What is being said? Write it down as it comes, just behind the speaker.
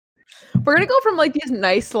We're gonna go from like these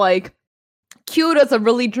nice, like cute as a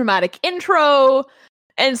really dramatic intro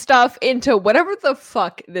and stuff into whatever the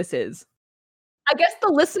fuck this is. I guess the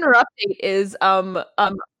listener update is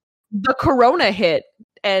the corona hit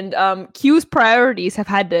and Q's priorities have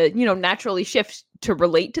had to, naturally shift to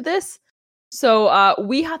relate to this. So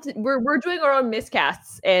we have to we're doing our own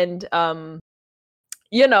miscasts and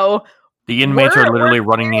the inmates are literally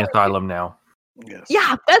running the asylum now. Yes.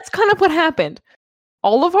 Yeah, that's kind of what happened.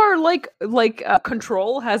 All of our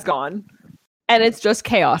control has gone and it's just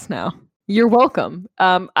chaos now. You're welcome.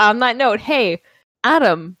 On that note, hey,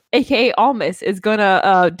 Adam, aka Almas, is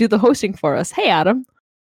gonna do the hosting for us. Hey, Adam.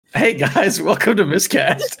 Hey guys, welcome to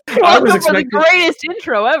Miscast. Welcome for the greatest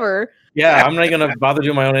intro ever. Yeah, I'm not gonna bother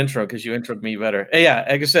doing my own intro because you introed me better. Hey, yeah,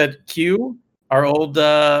 like I said, Q, our old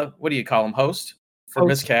what do you call him, host for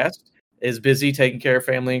Miscast, is busy taking care of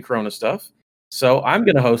family and Corona stuff. So I'm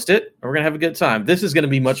gonna host it, and we're gonna have a good time. This is gonna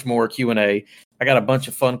be much more Q&A. I got a bunch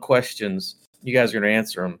of fun questions. You guys are gonna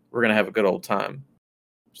answer them. We're gonna have a good old time.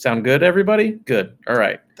 Sound good, everybody? Good. All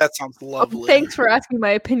right. That sounds lovely. Thanks for asking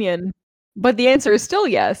my opinion, but the answer is still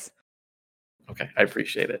yes. Okay, I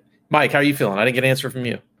appreciate it. Mike, how are you feeling? I didn't get an answer from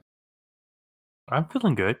you. I'm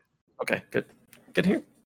feeling good. Okay, good. Good here.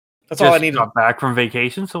 That's Just all I need. Got back from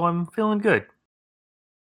vacation, so I'm feeling good.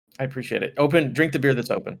 I appreciate it. Drink the beer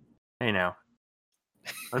that's open. Hey now.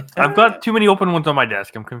 I've got too many open ones on my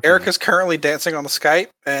desk. I'm confused. Eric is currently dancing on the Skype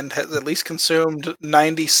and has at least consumed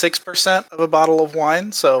 96% of a bottle of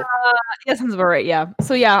wine. So that sounds about right. Yeah.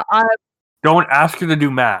 So yeah, don't ask her to do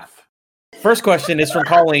math. First question is from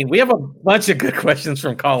Colleen. We have a bunch of good questions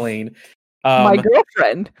from Colleen. My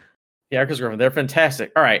girlfriend. Yeah, Erica's girlfriend. They're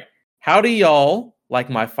fantastic. All right. How do y'all like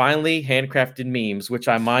my finely handcrafted memes, which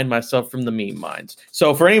I mine myself from the meme mines?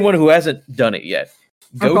 So for anyone who hasn't done it yet,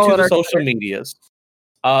 go to the social medias.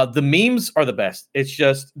 The memes are the best. It's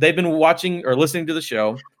just they've been watching or listening to the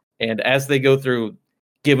show, and as they go through,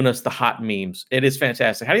 giving us the hot memes. It is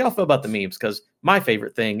fantastic. How do y'all feel about the memes? Because my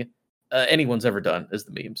favorite thing anyone's ever done is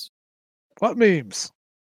the memes. What memes?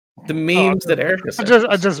 The memes that Erica said.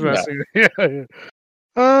 I just messing. Yeah.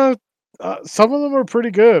 Some of them are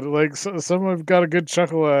pretty good. Like some have got a good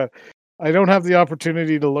chuckle. I don't have the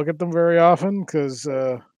opportunity to look at them very often because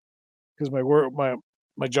my work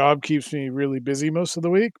my job keeps me really busy most of the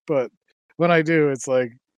week. But when I do, it's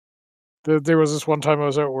like there was this one time I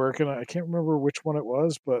was at work and I can't remember which one it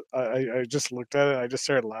was, but I just looked at it and I just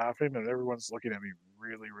started laughing and everyone's looking at me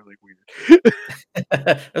really, really weird.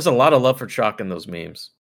 There's a lot of love for Chalk in those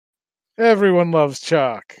memes. Everyone loves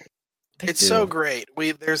Chalk. It's so great.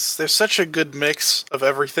 There's such a good mix of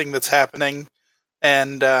everything that's happening,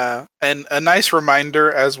 and a nice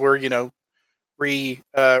reminder as we're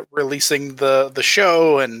releasing the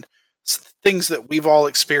show and things that we've all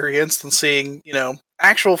experienced and seeing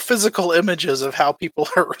actual physical images of how people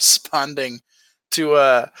are responding to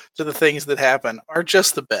the things that happen are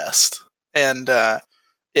just the best, and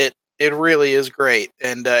it really is great.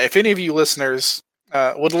 And if any of you listeners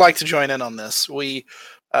would like to join in on this, we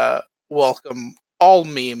welcome all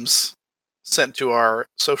memes sent to our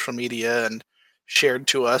social media and shared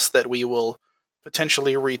to us that we will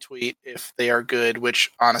potentially retweet if they are good,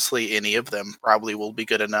 which honestly any of them probably will be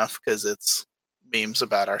good enough because it's memes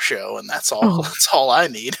about our show and that's all that's all I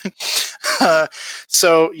need.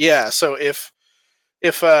 So if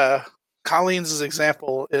Colleen's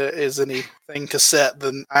example is anything to set,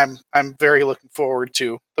 then I'm very looking forward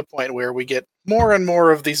to the point where we get more and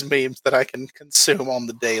more of these memes that I can consume on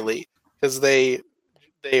the daily because they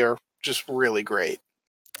are just really great.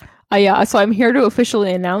 Yeah, so I'm here to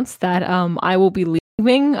officially announce that I will be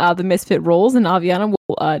leaving the Misfit roles and Aviana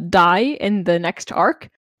will die in the next arc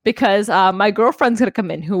because my girlfriend's going to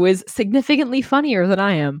come in who is significantly funnier than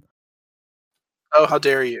I am. Oh, how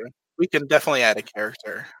dare you. We can definitely add a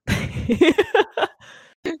character.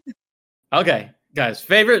 Okay, guys,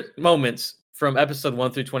 favorite moments from episode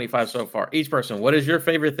 1 through 25 so far. Each person, what is your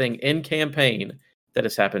favorite thing in campaign that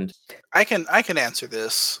has happened? I can answer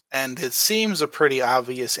this, and it seems a pretty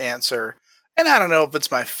obvious answer. And I don't know if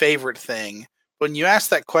it's my favorite thing. When you ask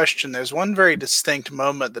that question, there's one very distinct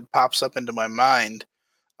moment that pops up into my mind.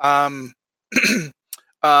 And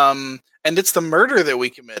it's the murder that we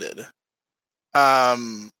committed.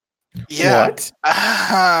 Yeah. What?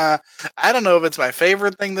 I don't know if it's my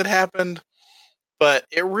favorite thing that happened, but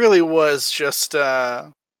it really was just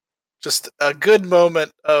a good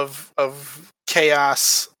moment of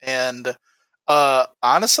chaos and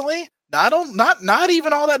honestly, not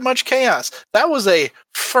even all that much chaos. That was a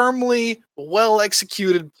firmly well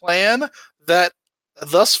executed plan that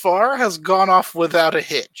thus far has gone off without a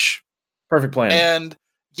hitch. Perfect plan. And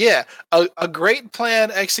Yeah, a great plan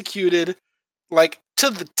executed, like to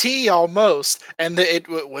the T almost, and it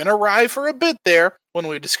went awry for a bit there when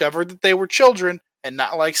we discovered that they were children and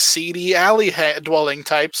not like seedy alley dwelling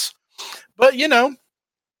types. But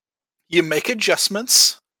you make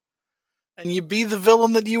adjustments, and you be the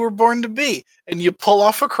villain that you were born to be, and you pull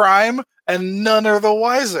off a crime, and none are the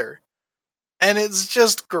wiser. And it's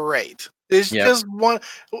just great. It's just one.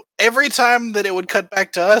 Every time that it would cut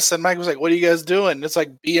back to us, and Mike was like, "What are you guys doing?" It's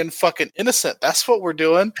like being fucking innocent. That's what we're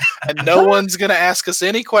doing, and no one's gonna ask us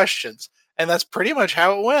any questions. And that's pretty much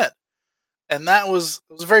how it went. And it was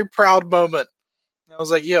a very proud moment. I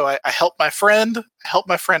was like, "Yo, I helped my friend.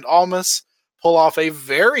 Almas pull off a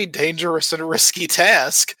very dangerous and risky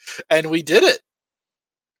task, and we did it.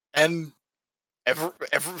 And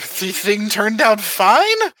everything turned out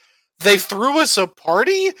fine." They threw us a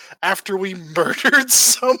party after we murdered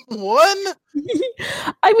someone?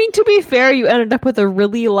 I mean, to be fair, you ended up with a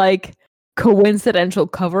really, coincidental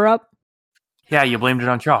cover-up. Yeah, you blamed it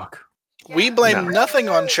on Chalk. We blamed nothing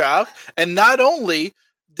on Chalk, and not only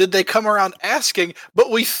did they come around asking, but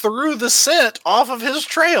we threw the scent off of his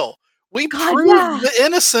trail. We proved the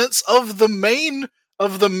innocence of the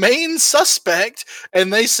main suspect,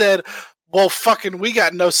 and they said, "Well, fucking, we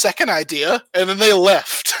got no second idea," and then they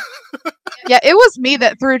left. Yeah, it was me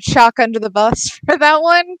that threw Chalk under the bus for that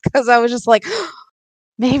one, because I was just like,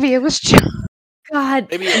 maybe it was Chalk. God,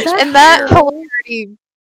 Maybe it was that hilarity.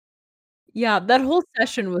 Yeah, that whole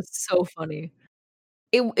session was so funny.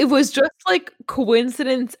 It was just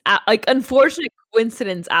coincidence, unfortunate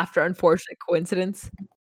coincidence after unfortunate coincidence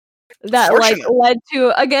that led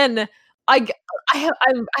to, again. I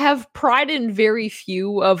have pride in very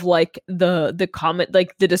few of the comment,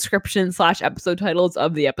 the description / episode titles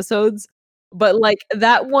of the episodes, but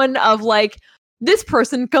that one of this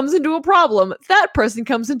person comes into a problem, that person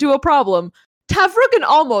comes into a problem, Tavrook and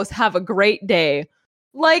Almost have a great day.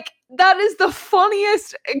 That is the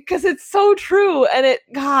funniest, because it's so true, and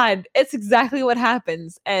it's exactly what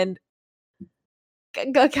happens. And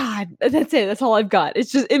God, that's it. That's all I've got.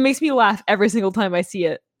 It makes me laugh every single time I see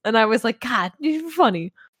it. And I was like, God, you're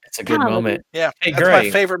funny. It's a good moment. Yeah, hey, that's Gray. my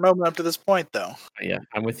favorite moment up to this point, though. Yeah,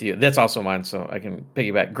 I'm with you. That's also mine, so I can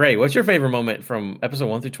piggyback. Gray, what's your favorite moment from episode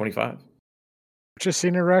 1 through 25? Just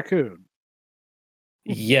seen a raccoon.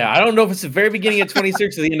 Yeah, I don't know if it's the very beginning of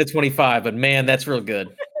 26 or the end of 25, but man, that's real good.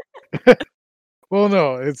 Well,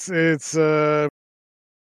 no, it's not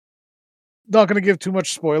going to give too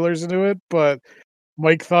much spoilers into it, but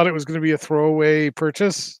Mike thought it was going to be a throwaway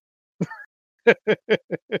purchase.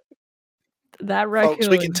 That raccoon. Folks,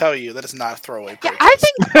 we can tell you that it's not a throwaway purchase. Yeah, I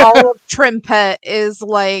think all of Trimpet is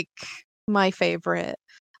my favorite.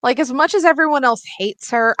 As much as everyone else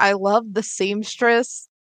hates her, I love the seamstress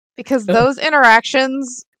because those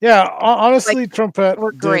interactions. Yeah, honestly, Trumpet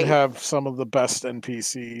did have some of the best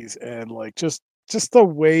NPCs, and just the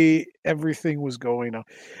way everything was going on.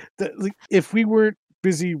 If we weren't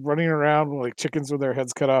busy running around like chickens with their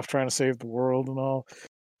heads cut off trying to save the world and all,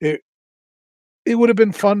 it would have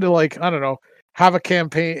been fun to I don't know, have a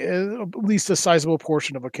campaign, at least a sizable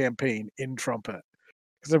portion of a campaign in Trumpet,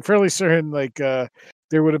 because I'm fairly certain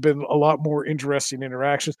there would have been a lot more interesting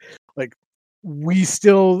interactions. We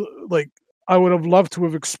still I would have loved to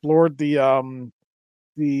have explored the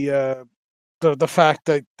fact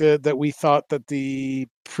that we thought that the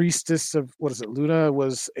priestess of Luna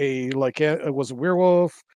was was a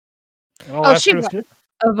werewolf. And all she was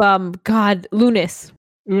God, Lunis.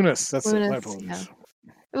 Unis, that's Lunis, my apologies.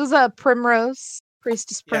 yeah. It was a Primrose.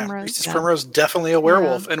 Priestess Primrose. Yeah, Priestess Primrose definitely a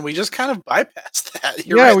werewolf, and we just kind of bypassed that.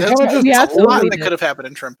 You're Yeah, right. we That's kinda just- a lot that could have happened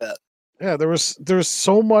in Trumpet. Yeah, there's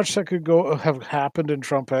so much that could have happened in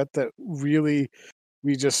Trumpet that really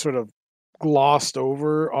we just sort of glossed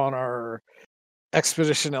over on our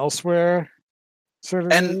expedition elsewhere. Sort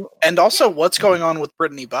of. And also what's going on with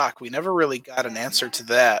Brittany Bach. We never really got an answer to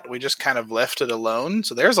that. We just kind of left it alone.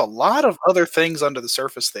 So there's a lot of other things under the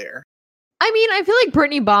surface there. I mean, I feel like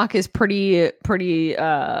Brittany Bach is pretty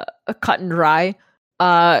cut and dry.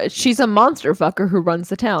 She's a monster fucker who runs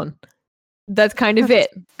the town. That's kind of it.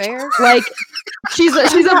 Fair. She's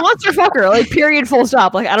a monster fucker. Period. Full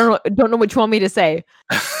stop. I don't know what you want me to say.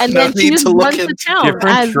 And No then she need just to look runs the into town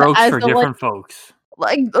Different strokes as for the, different folks.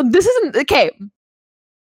 this isn't okay.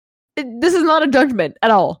 This is not a judgment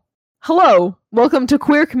at all. Hello, welcome to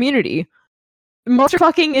queer community. Monster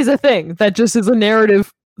fucking is a thing that just is a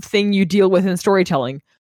narrative thing you deal with in storytelling.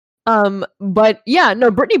 But yeah, no,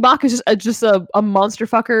 Brittany Bach is just a monster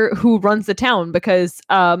fucker who runs the town because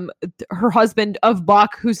her husband of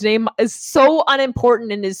Bach, whose name is so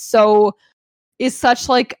unimportant and is so is such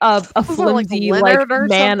like a Was it, like, flimsy like Leonard or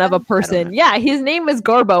man of a something? I don't person. know. Yeah, his name is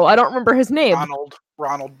Garbo. I don't remember his name.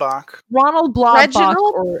 Ronald Bach. Ronald Blobbach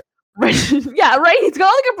Reginald? or yeah, right. He's got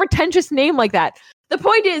like a pretentious name like that. The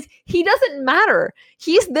point is, he doesn't matter.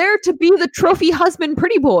 He's there to be the trophy husband,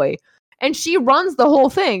 pretty boy, and she runs the whole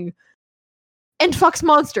thing and fucks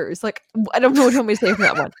monsters. Like I don't know what you want me to say from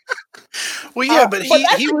that one. Well, yeah, but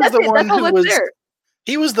that's he it, was that's the it, one that's all who that's was there.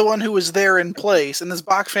 he was the one who was there in place, and this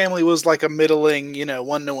Bach family was like a middling,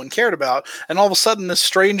 one no one cared about. And all of a sudden, this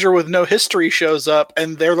stranger with no history shows up,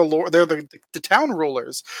 and they're the town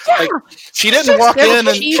rulers. Yeah, Like she just didn't walk they're in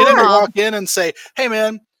and cheap she didn't mob. walk in and say, "Hey,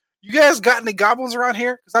 man, you guys got any goblins around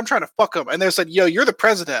here? Because I'm trying to fuck them." And they said, "Yo, you're the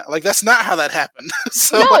president." Like that's not how that happened.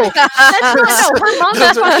 So no, like, that's not, no. Her mom's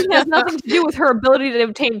Those are- fucking has nothing to do with her ability to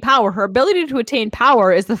obtain power. Her ability to attain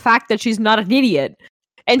power is the fact that she's not an idiot.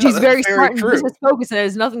 And No, she's that's very very smart and true. business focused, and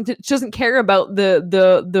has nothing to. She doesn't care about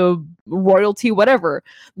the royalty, whatever.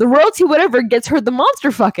 The royalty, whatever, gets her the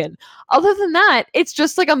monster fucking. Other than that, it's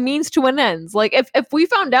just like a means to an ends. Like if we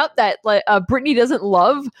found out that like Brittany doesn't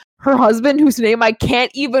love her husband, whose name I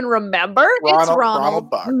can't even remember,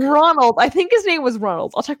 Ronald Bach. Ronald. I think his name was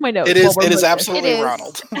Ronald. I'll check my notes. It while is. we're It is doing this. absolutely It is.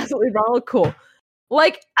 Ronald. Absolutely Ronald. Cool.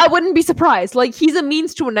 Like, I wouldn't be surprised. Like, he's a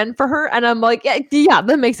means to an end for her, and I'm like, yeah,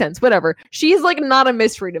 that makes sense. Whatever. She's like not a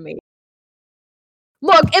mystery to me.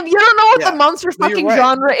 Look, if you don't know what Yeah, the monster no, you're fucking right.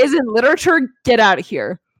 genre is in literature, get out of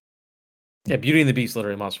here. Yeah, Beauty and the Beast,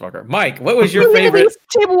 literally monster fucker. Mike, what was your Beauty and the favorite? Beast,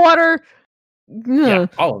 Shape of Water. Yeah,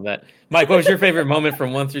 all of that. Mike, what was your favorite moment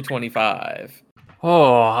from 1 through 25?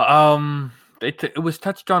 It was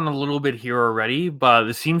touched on a little bit here already, but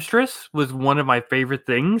the seamstress was one of my favorite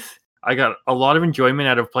things. I got a lot of enjoyment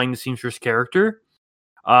out of playing the seamstress character.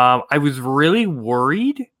 I was really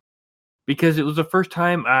worried because it was the first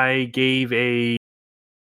time I gave a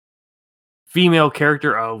female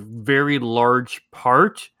character a very large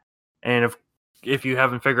part, and if you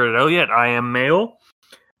haven't figured it out yet, I am male,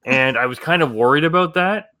 and I was kind of worried about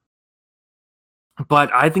that.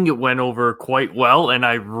 But I think it went over quite well, and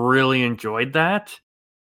I really enjoyed that.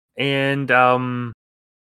 And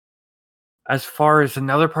as far as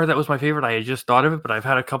another part that was my favorite, I had just thought of it, but I've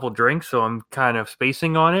had a couple drinks, so I'm kind of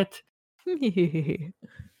spacing on it.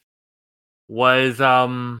 Was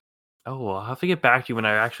I'll have to get back to you when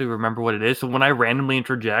I actually remember what it is. So when I randomly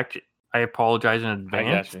interject, I apologize in I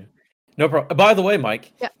advance. got you. No problem. By the way,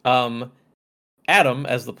 Mike, Yeah. Adam,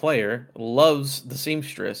 as the player, loves the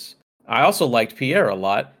seamstress. I also liked Pierre a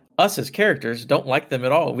lot. Us as characters don't like them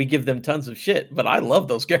at all. We give them tons of shit, but I love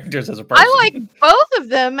those characters as a person. I like both of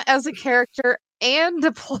them as a character and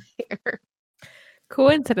a player.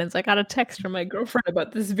 Coincidence. I got a text from my girlfriend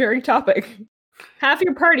about this very topic. Half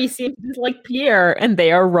your party seems like Pierre, and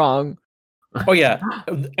they are wrong. Oh yeah,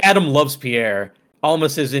 Adam loves Pierre.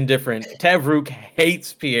 Almas is indifferent. Tavruk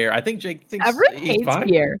hates Pierre. I think Jake thinks Everett he's hates fine.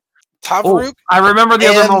 Pierre. Tavruk I remember the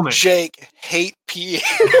other and moment. Jake hate Pierre.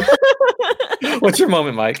 What's your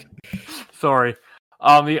moment, Mike? Sorry.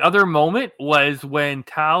 The other moment was when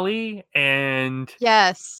Tali and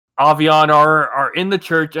Yes. Avian are in the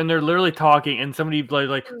church and they're literally talking, and somebody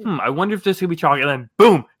like, I wonder if this could be talking, and then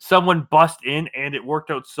boom, someone bust in, and it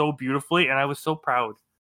worked out so beautifully, and I was so proud.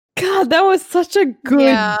 God, that was such a good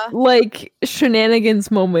Yeah. like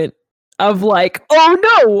shenanigans moment of like, oh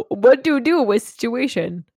no, what do you do with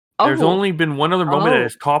situation? There's Oh. only been one other moment Oh. that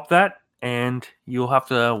has topped that, and you'll have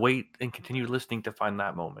to wait and continue listening to find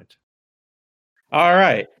that moment. All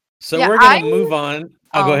right, so Yeah, we're gonna move on.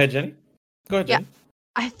 Oh, go Oh. ahead, Jenny. Go ahead, Yeah. Jenny.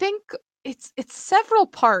 I think it's several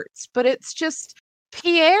parts, but it's just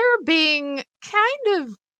Pierre being kind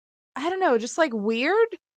of, I don't know, just like weird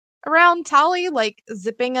around Tali, like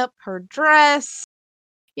zipping up her dress,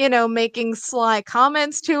 making sly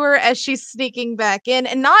comments to her as she's sneaking back in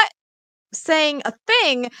and not saying a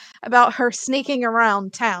thing about her sneaking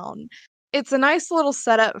around town. It's a nice little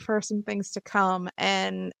setup for some things to come.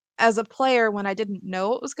 And as a player, when I didn't know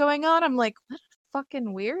what was going on, I'm like, what a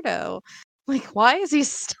fucking weirdo. Like, why is he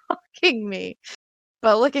stalking me?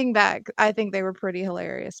 But looking back, I think they were pretty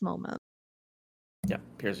hilarious moments. Yeah,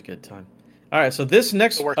 Pierre's a good time. All right, so this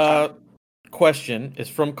next Work time. question is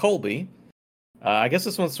from Colby. I guess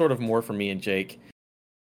this one's sort of more for me and Jake.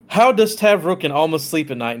 How does Tavruk and Alma sleep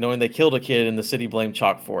at night knowing they killed a kid and the city blamed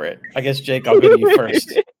Chalk for it? I guess, Jake, I'll go to you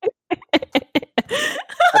first.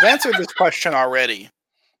 I've answered this question already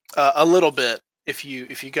a little bit. If you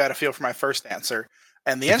got a feel for my first answer,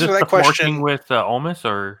 and the Is answer to this that the forking question with Almas,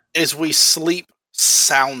 or is we sleep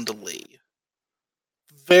soundly,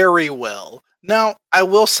 very well. Now, I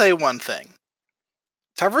will say one thing: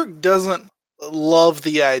 Tavruk doesn't love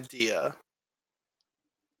the idea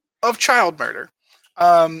of child murder.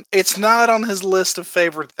 It's not on his list of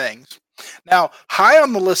favorite things. Now, high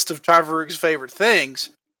on the list of Tavrook's favorite things,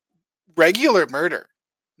 regular murder.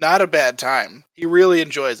 Not a bad time. He really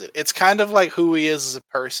enjoys it. It's kind of like who he is as a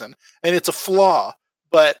person. And it's a flaw,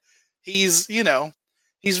 but he's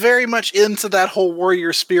very much into that whole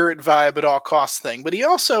warrior spirit vibe at all costs thing. But he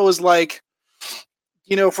also is like,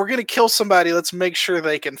 if we're going to kill somebody, let's make sure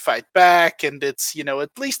they can fight back. And it's, at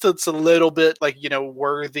least it's a little bit like,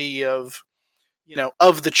 worthy of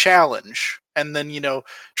the challenge. And then,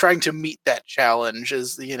 trying to meet that challenge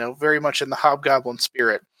is, very much in the hobgoblin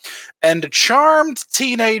spirit. And a charmed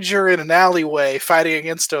teenager in an alleyway fighting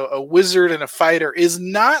against a wizard and a fighter is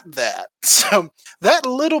not that. So that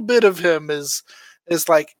little bit of him is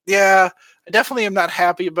like, yeah, I definitely am not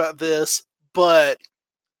happy about this, but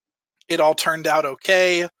it all turned out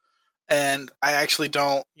okay. And I actually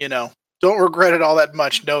don't regret it all that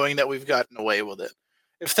much, knowing that we've gotten away with it.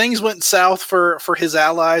 If things went south for his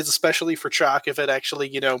allies, especially for Chalk, if it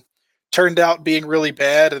actually, turned out being really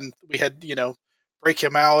bad and we had, break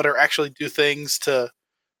him out or actually do things to,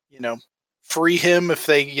 free him if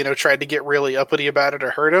they, tried to get really uppity about it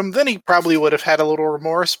or hurt him, then he probably would have had a little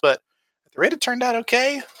remorse. But at the rate it turned out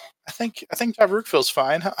okay, I think Tavrook feels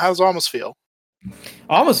fine. How's Almas feel?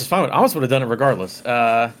 Almas is fine. Almas would have done it regardless.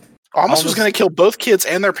 Almas was going to kill both kids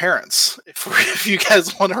and their parents. If you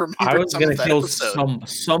guys want to remember, I was going to kill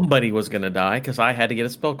somebody was going to die because I had to get a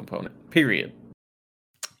spell component. Period.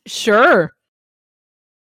 Sure.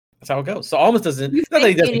 That's how it goes. So Almas doesn't. You Not that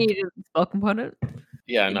he think doesn't. you need a spell component?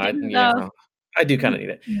 Yeah, no, No. I do kind of need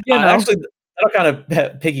it. know. Actually, that'll kind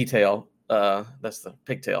of piggy tail. That's the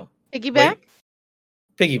pigtail. Piggyback?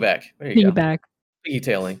 Piggyback. There you go. Piggyback.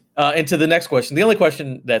 Piggy-tailing. And to the next question. The only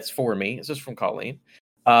question that's for me is just from Colleen.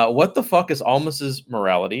 What the fuck is Almas's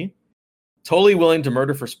morality? Totally willing to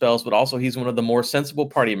murder for spells, but also he's one of the more sensible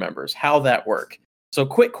party members. How'd that work? So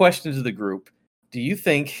quick question to the group. Do you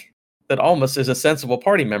think that Almas is a sensible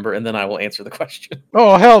party member? And then I will answer the question.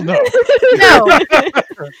 Oh, hell no. No.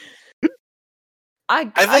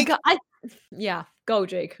 Yeah, go,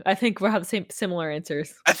 Jake. I think we'll have the same similar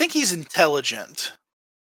answers. I think he's intelligent.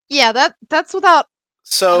 Yeah, that's without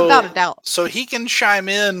a doubt. So he can chime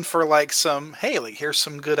in for like some, hey, like here's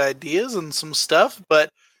some good ideas and some stuff,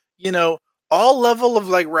 but all level of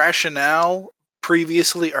like rationale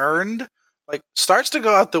previously earned like starts to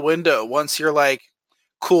go out the window once you're like,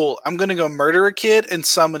 cool, I'm gonna go murder a kid and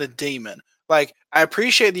summon a demon. Like, I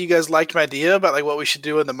appreciate that you guys liked my idea about like what we should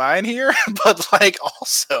do in the mine here, but like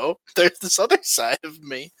also there's this other side of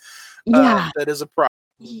me that is a problem.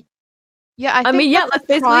 Yeah, I mean, that's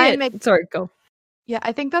basically it. Sorry, go. Yeah,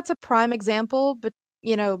 I think that's a prime example, but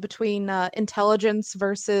between intelligence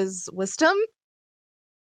versus wisdom.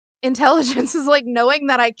 Intelligence is like knowing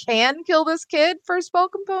that I can kill this kid for spell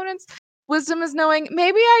components. Wisdom is knowing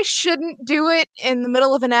maybe I shouldn't do it in the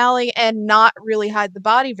middle of an alley and not really hide the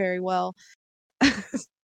body very well.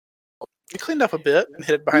 You cleaned up a bit and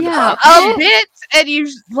hid it behind the box. A bit, and you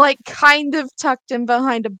like kind of tucked him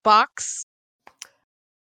behind a box.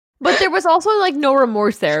 But there was also like no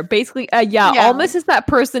remorse there. Basically, Almas is that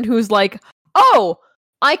person who's like, oh,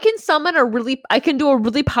 I can do a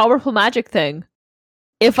really powerful magic thing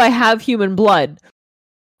if I have human blood.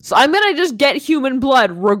 So I'm gonna just get human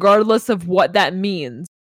blood regardless of what that means.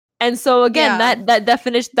 And so again, that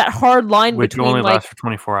definition, that hard line which between only like lasts for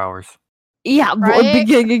 24 hours. Yeah, right?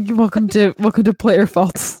 Welcome to Player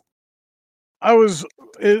Faults.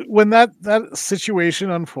 When that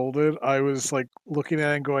situation unfolded, I was like looking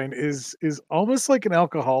at it and going, is almost like an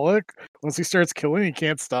alcoholic. Once he starts killing, he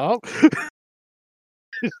can't stop.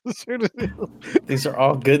 These are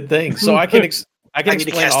all good things. So I can I need to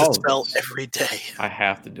explain cast all a of spell this. every day. I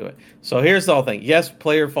have to do it. So here's the whole thing. Yes,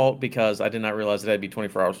 player fault because I did not realize it had to be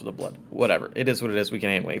 24 hours for the blood. Whatever. It is what it is. We can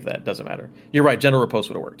hand wave that. Doesn't matter. You're right. General riposte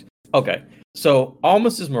would have worked. Okay. So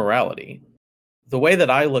Almas's morality, the way that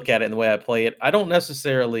I look at it and the way I play it, I don't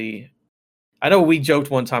necessarily... I know we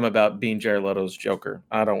joked one time about being Jared Leto's Joker.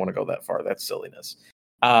 I don't want to go that far. That's silliness.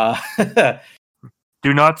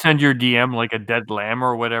 Do not send your DM like a dead lamb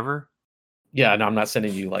or whatever. Yeah, no, I'm not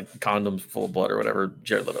sending you like condoms full of blood or whatever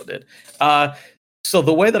Jared Leto did. So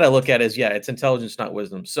the way that I look at it is, it's intelligence, not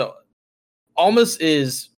wisdom. So Almas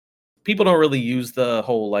is, people don't really use the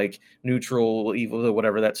whole like neutral, evil,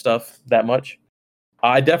 whatever that stuff that much.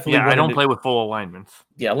 I definitely I don't play with full alignments.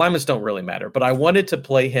 Yeah, alignments don't really matter. But I wanted to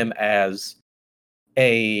play him as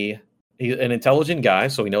an intelligent guy,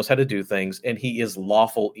 so he knows how to do things, and he is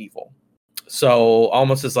lawful evil. So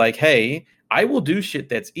Almas is like, hey, I will do shit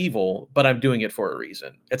that's evil, but I'm doing it for a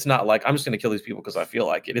reason. It's not like I'm just going to kill these people because I feel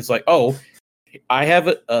like it. It's like, oh, I have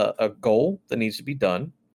a goal that needs to be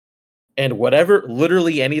done. And whatever,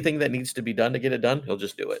 literally anything that needs to be done to get it done, he'll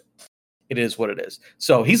just do it. It is what it is.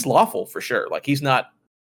 So he's lawful for sure. Like, he's not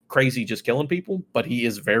crazy just killing people, but he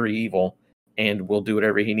is very evil and will do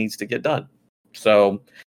whatever he needs to get done. So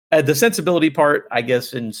the sensibility part, I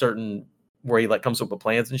guess, in certain where he like comes up with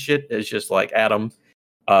plans and shit, is just like Adam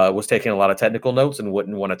was taking a lot of technical notes and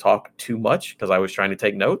wouldn't want to talk too much because I was trying to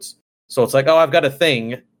take notes. So it's like, oh, I've got a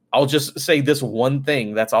thing. I'll just say this one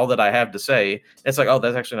thing. That's all that I have to say. It's like, oh,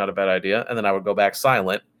 that's actually not a bad idea. And then I would go back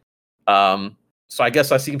silent. So I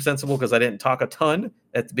guess I seem sensible because I didn't talk a ton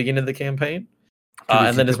at the beginning of the campaign.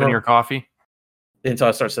 And then sipping your coffee until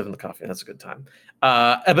I start sipping the coffee. That's a good time.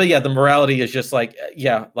 But yeah, the morality is just like,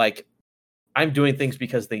 yeah, like I'm doing things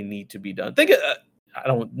because they need to be done. Think,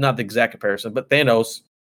 not the exact comparison, but Thanos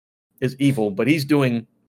is evil, but he has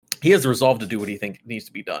the resolve to do what he thinks needs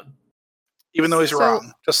to be done. Even though he's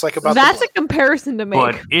wrong, just like about that's a comparison to make.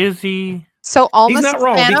 But is he? So almost he's not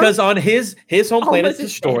wrong Thanos? because on his home planet's Almost as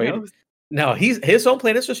destroyed. Thanos. No, his home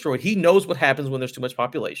planet's destroyed. He knows what happens when there's too much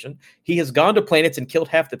population. He has gone to planets and killed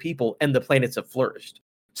half the people, and the planets have flourished.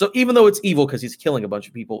 So even though it's evil because he's killing a bunch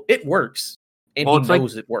of people, it works, and he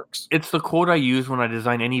knows it works. It's the quote I use when I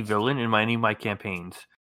design any villain in any of my campaigns.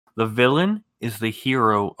 The villain is the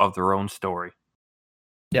hero of their own story.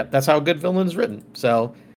 Yep, that's how a good villain is written.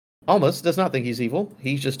 So Almas does not think he's evil.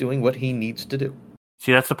 He's just doing what he needs to do.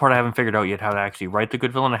 See, that's the part I haven't figured out yet, how to actually write the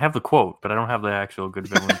good villain. I have the quote, but I don't have the actual good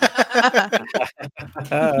villain.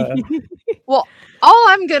 Well, all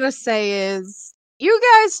I'm going to say is you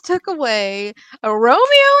guys took away a Romeo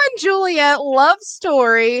and Juliet love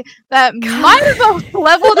story that might have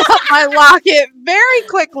leveled up my locket very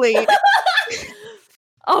quickly.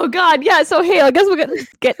 Oh God, yeah. So hey, I guess we're gonna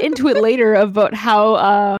get into it later about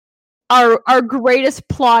how our greatest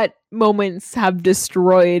plot moments have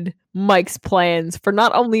destroyed Mike's plans for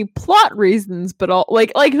not only plot reasons, but all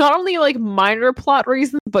like not only like minor plot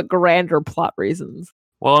reasons, but grander plot reasons.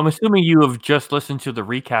 Well, I'm assuming you have just listened to the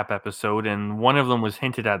recap episode, and one of them was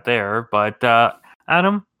hinted at there. But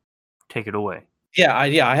Adam, take it away. Yeah,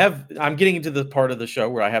 I'm getting into the part of the show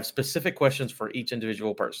where I have specific questions for each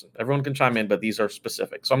individual person. Everyone can chime in, but these are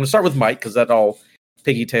specific. So I'm going to start with Mike because that all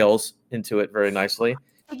pigtails into it very nicely.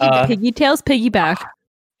 Pigtails, piggyback.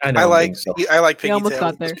 I like pigtails. almost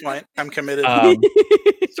got At this there. point. I'm committed. So I've had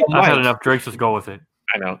Mike, enough drinks. Let's go with it.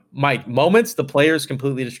 I know. Mike, moments the players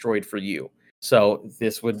completely destroyed for you. So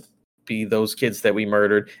this would be those kids that we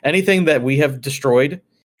murdered. Anything that we have destroyed.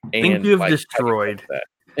 Things you have destroyed.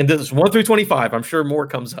 And this is 1 through 25. I'm sure more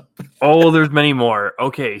comes up. Oh, there's many more.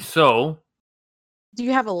 Okay, so Do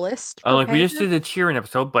you have a list? we prepared? just did a cheering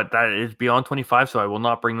episode, but that is beyond 25, so I will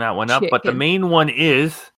not bring that one up. But the Chicken. main one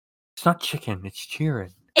is it's not chicken, it's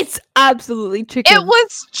cheering. It's absolutely chicken. It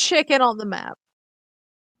was chicken on the map.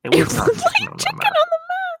 It was not It was chicken like on the chicken map. on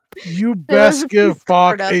the You There was best a give piece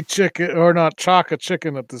Bach covered up. a chicken or not Chalk a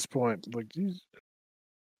chicken at this point. Like, geez.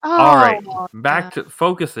 All right, Oh, back to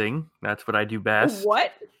focusing. That's what I do map. best.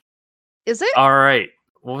 What? Is it? All right,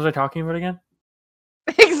 what was I talking about again?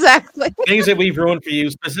 Exactly. Things that we've ruined for you,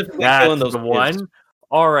 specifically killing That's those the kids. one.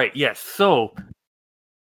 All right, yes. So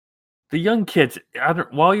the young kids,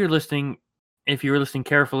 while you're listening, if you were listening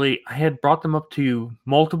carefully, I had brought them up to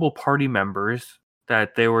multiple party members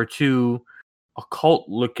that they were two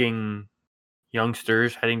occult-looking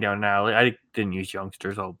youngsters heading down an alley. I didn't use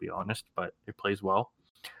youngsters, I'll be honest, but it plays well.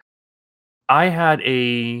 I had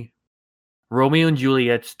a Romeo and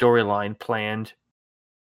Juliet storyline planned.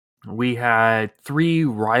 We had 3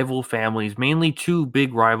 rival families, mainly 2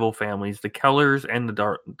 big rival families, the Kellers and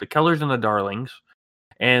the Kellers and the Darlings,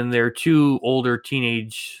 and their 2 older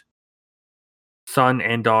teenage son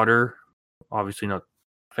and daughter, obviously not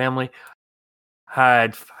family,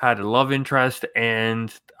 had a love interest,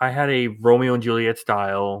 and I had a Romeo and Juliet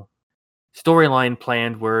style storyline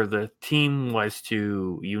planned where the team was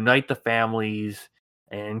to unite the families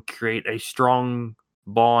and create a strong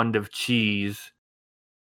bond of cheese.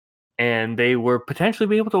 And they were potentially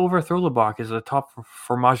be able to overthrow Leblanc as a top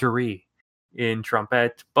fromagerie in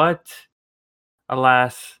Trumpet, but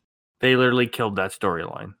alas, they literally killed that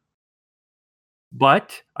storyline.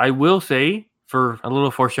 But I will say, for a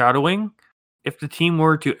little foreshadowing, if the team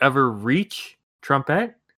were to ever reach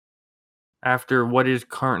Trumpet after what is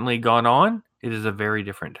currently gone on, it is a very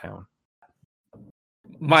different town.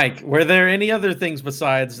 Mike, were there any other things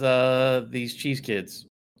besides these cheese kids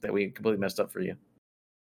that we completely messed up for you?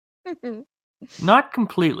 Not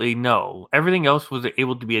completely, no. Everything else was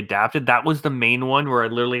able to be adapted. That was the main one where I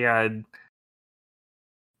literally had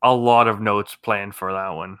a lot of notes planned for that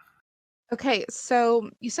one. Okay,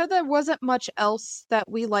 so you said there wasn't much else that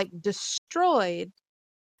we like destroyed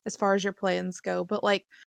as far as your plans go, but like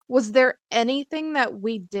was there anything that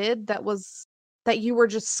we did that you were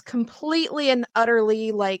just completely and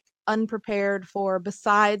utterly like unprepared for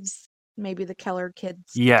besides maybe the Keller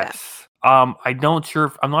kids' death? Yes. I'm not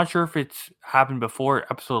sure if it's happened before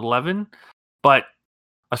episode 11, but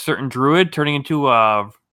a certain druid turning into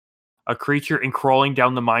a creature and crawling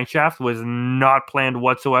down the mine shaft was not planned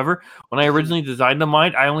whatsoever. When I originally designed the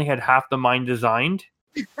mine, I only had half the mine designed.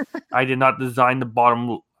 I did not design the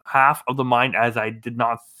bottom half of the mine, as I did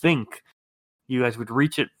not think you guys would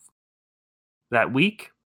reach it that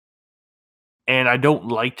week. And I don't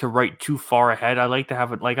like to write too far ahead. I like to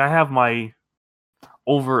have it like I have my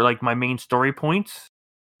main story points,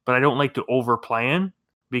 but I don't like to over plan,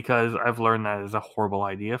 because I've learned that is a horrible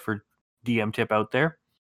idea. For DM tip out there.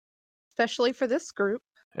 Especially for this group.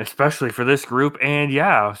 And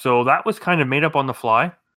yeah, so that was kind of made up on the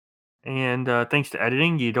fly. And thanks to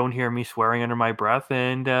editing, you don't hear me swearing under my breath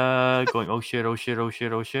and going, oh shit, oh shit, oh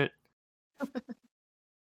shit, oh shit.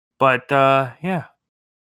 But yeah,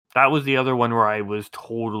 that was the other one where I was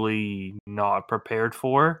totally not prepared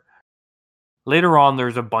for. Later on,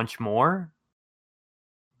 there's a bunch more.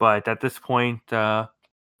 But at this point, you'll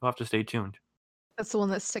have to stay tuned. That's the one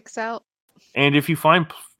that sticks out. And if you find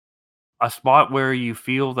a spot where you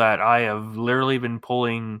feel that I have literally been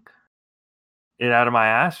pulling it out of my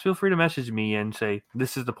ass, feel free to message me and say,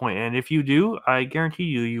 this is the point. And if you do, I guarantee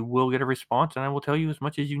you will get a response, and I will tell you as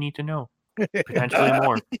much as you need to know. Potentially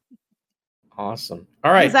more. Awesome.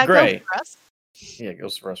 All right, Does that Gray. go for us? Yeah, it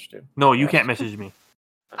goes for us too. No, you can't message me.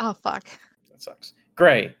 Oh, fuck. That sucks.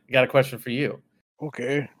 Gray, I got a question for you.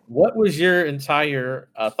 Okay. What was your entire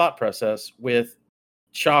thought process with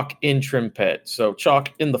Chalk in Trimpet? So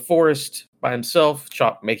Chalk in the forest by himself,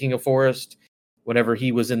 Chalk making a forest, whenever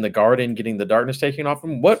he was in the garden getting the darkness taken off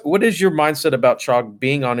him. What is your mindset about Chalk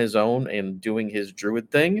being on his own and doing his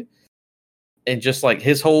druid thing? And just like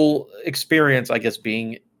his whole experience, I guess,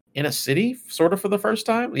 being in a city sort of for the first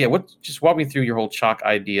time? Yeah, just walk me through your whole Chalk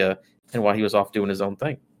idea and why he was off doing his own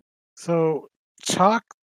thing. So Chalk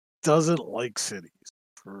doesn't like cities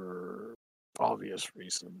for obvious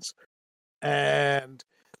reasons. And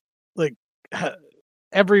like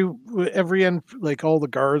every end, like all the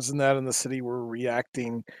guards and that in the city were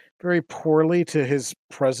reacting very poorly to his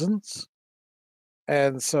presence.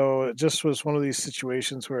 And so it just was one of these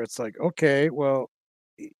situations where it's like, okay, well,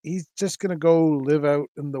 he's just going to go live out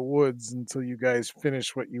in the woods until you guys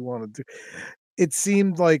finish what you want to do. It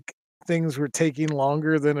seemed like things were taking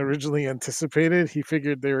longer than originally anticipated. He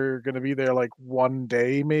figured they were going to be there like one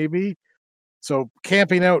day, maybe. So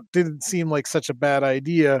camping out didn't seem like such a bad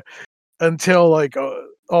idea until like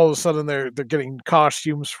all of a sudden they're getting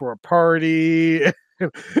costumes for a party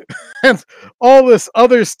and all this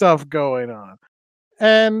other stuff going on.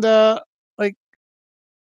 And like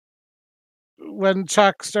when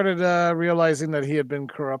Chalk started realizing that he had been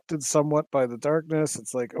corrupted somewhat by the darkness,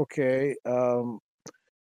 it's like, okay,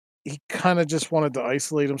 he kind of just wanted to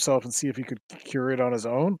isolate himself and see if he could cure it on his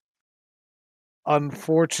own.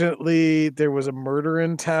 Unfortunately, there was a murder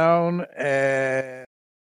in town, and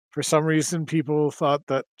for some reason, people thought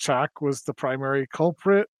that Chalk was the primary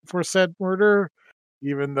culprit for said murder,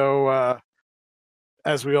 even though,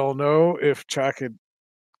 as we all know, if Chalk had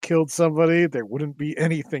killed somebody, there wouldn't be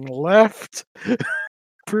anything left,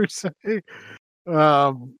 per se.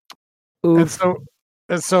 And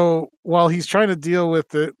so while he's trying to deal with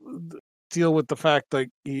the fact that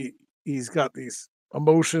he's got these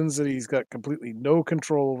emotions that he's got completely no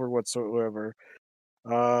control over whatsoever,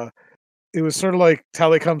 it was sort of like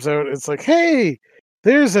Tally comes out. It's like, hey,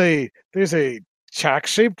 there's a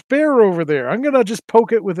Chalk-shaped bear over there. I'm gonna just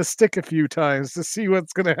poke it with a stick a few times to see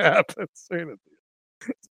what's gonna happen.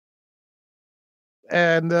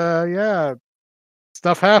 And yeah,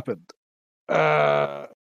 stuff happened.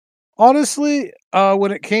 Honestly,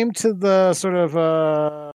 when it came to the sort of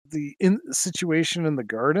the situation in the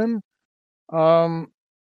garden,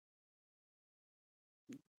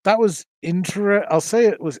 that was I'll say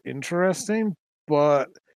it was interesting, but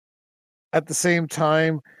at the same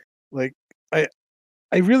time, like I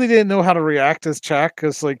really didn't know how to react as Chalk,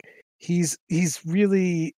 because like he's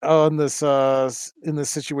really on this in this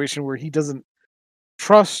situation where he doesn't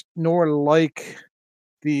trust nor like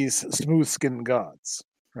these smooth skinned gods,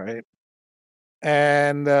 right?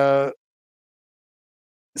 And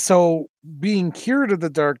so being cured of the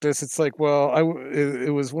darkness, it's like, well, it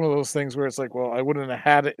was one of those things where it's like, well, I wouldn't have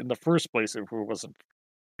had it in the first place if it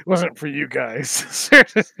wasn't for you guys.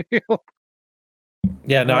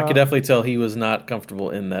 Yeah, no, I could definitely tell he was not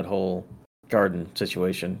comfortable in that whole garden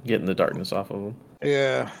situation, getting the darkness off of him.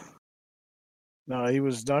 Yeah. No, he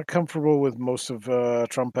was not comfortable with most of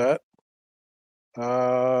Trumpet.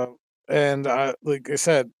 And like I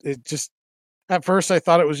said, it just at first I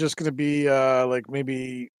thought it was just going to be like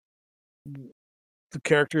maybe the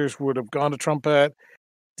characters would have gone to Trumpet,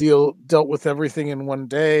 dealt with everything in one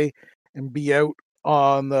day, and be out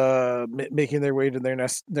on making their way to their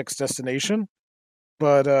next destination.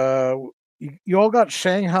 But you all got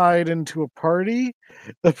shanghaied into a party,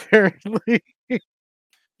 apparently.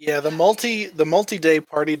 Yeah, the multi-day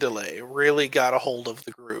party delay really got a hold of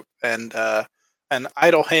the group, and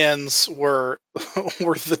idle hands were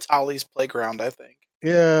were the Tolly's playground, I think.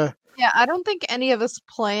 Yeah. Yeah, I don't think any of us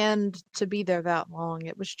planned to be there that long.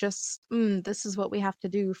 It was just, this is what we have to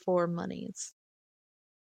do for monies.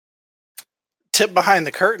 Tip behind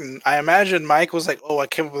the curtain, I imagine Mike was like, "Oh, I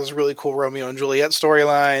came up with this really cool Romeo and Juliet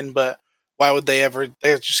storyline, but why would they ever?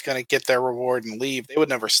 They're just gonna get their reward and leave. They would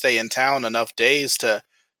never stay in town enough days to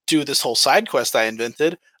do this whole side quest I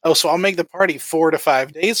invented. Oh, so I'll make the party 4 to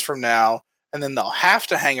 5 days from now, and then they'll have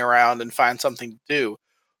to hang around and find something to do."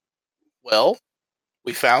 Well,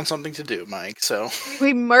 we found something to do, Mike. So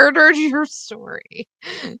We murdered your story.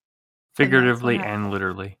 Figuratively happened. and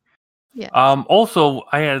literally. Yeah. Also,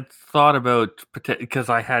 I had thought about, because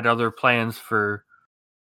I had other plans for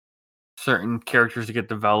certain characters to get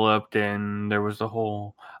developed, and there was the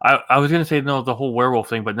whole... I was going to say, no, the whole werewolf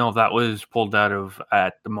thing, but no, that was pulled out of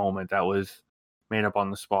at the moment. That was made up on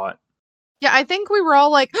the spot. Yeah, I think we were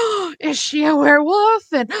all like, oh, is she a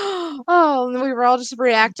werewolf? And and we were all just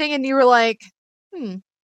reacting, and you were like,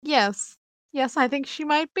 yes, I think she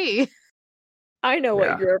might be. I know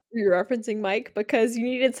Yeah. what you're referencing, Mike, because you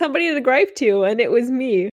needed somebody to gripe to, and it was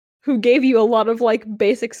me who gave you a lot of like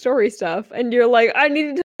basic story stuff, and you're like, I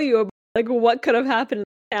need to tell you about like what could have happened in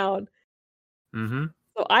the town. Mm-hmm.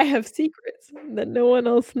 So I have secrets that no one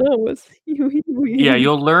else knows. Yeah,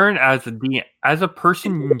 you'll learn as a DM, as a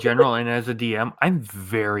person in general, and as a DM, I'm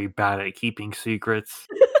very bad at keeping secrets.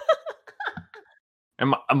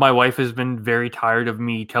 And my wife has been very tired of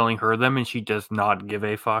me telling her them, and she does not give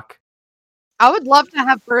a fuck. I would love to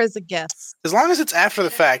have her as a guest. as long as it's after the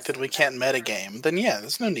fact that we can't metagame, then yeah,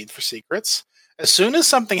 there's no need for secrets. As soon as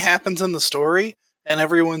something happens in the story and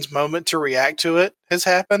everyone's moment to react to it has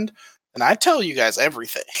happened, then I tell you guys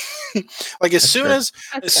everything. Like as soon as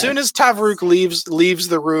Tavruk leaves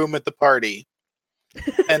the room at the party,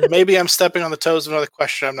 and maybe I'm stepping on the toes of another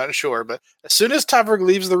question, I'm not sure, but as soon as Tavruk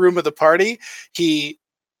leaves the room at the party, he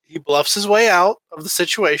bluffs his way out of the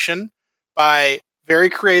situation by very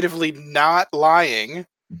creatively not lying,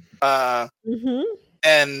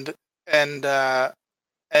 and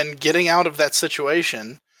getting out of that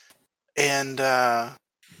situation. And I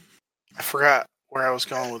forgot where I was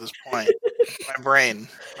going with this point. My brain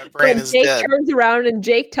is Jake dead. turns around and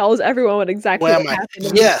Jake tells everyone exactly what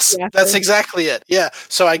happened. Yes, that's exactly it. Yeah.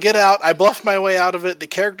 So I get out, I bluff my way out of it. The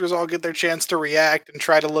characters all get their chance to react and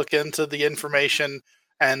try to look into the information,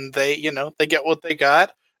 and they get what they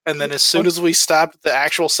got. And then as soon as we stopped the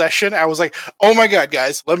actual session, I was like, "Oh my god,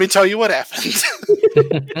 guys, let me tell you what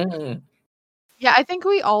happened." Yeah, I think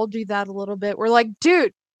we all do that a little bit. We're like,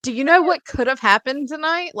 dude, do you know what could have happened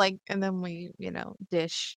tonight? Like, and then we,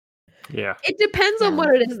 dish. Yeah. It depends on what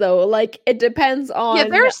it is, though. Like, it depends on. Yeah,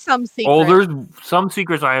 there's some secrets. Oh, there's some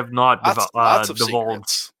secrets I have not lots of divulged.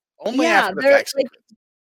 secrets. Only after the fact. Like,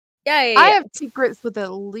 yeah. I have secrets with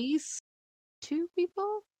at least 2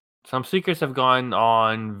 people. Some secrets have gone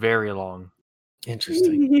on very long.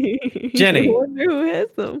 Interesting. Jenny, I wonder who has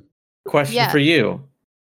them. question for you.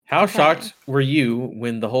 How shocked were you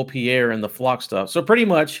when the whole Pierre and the flock stuff? So pretty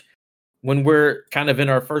much when we're kind of in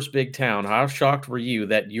our first big town, how shocked were you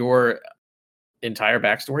that your entire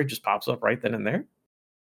backstory just pops up right then and there?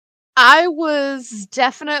 I was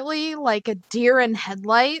definitely like a deer in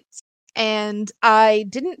headlights, and I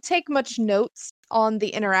didn't take much notes on the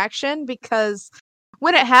interaction because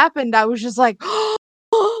when it happened, I was just like, oh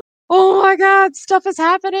my god, stuff is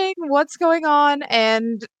happening. What's going on?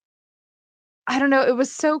 And I don't know. It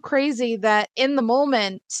was so crazy that in the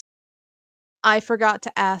moment, I forgot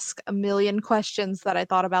to ask a million questions that I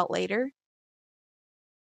thought about later.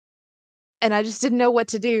 And I just didn't know what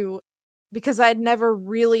to do because I'd never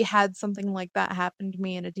really had something like that happen to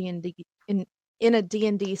me in a D&D in a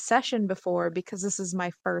D&D session before, because this is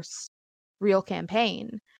my first real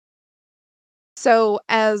campaign. So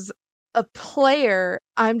as a player,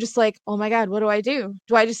 I'm just like, oh my god, what do I do?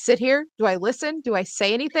 Do I just sit here? Do I listen? Do I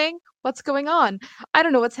say anything? What's going on? I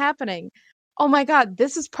don't know what's happening. Oh my god,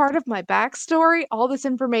 this is part of my backstory. All this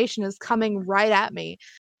information is coming right at me.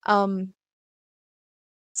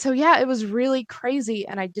 So yeah, it was really crazy,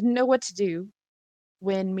 and I didn't know what to do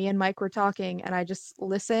when me and Mike were talking, and I just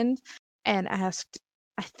listened and asked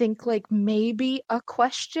I think like maybe a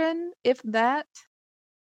question, if that.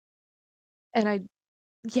 And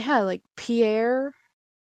like Pierre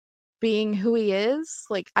being who he is,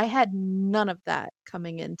 like I had none of that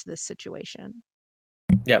coming into this situation.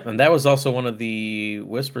 Yeah, and that was also one of the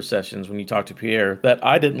whisper sessions when you talked to Pierre that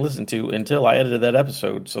I didn't listen to until I edited that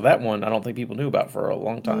episode. So that one I don't think people knew about for a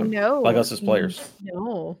long time. No. Like us as players.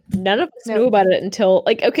 No. None of us knew about it until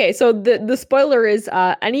okay, so the spoiler is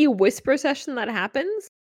any whisper session that happens,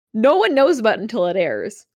 no one knows about it until it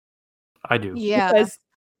airs. I do. Yeah. Because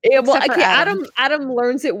Adam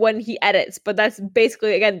learns it when he edits, but that's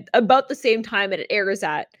basically again about the same time it airs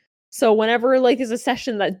at. So whenever like there's a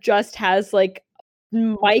session that just has like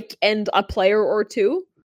Mike and a player or two,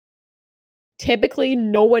 typically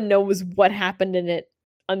no one knows what happened in it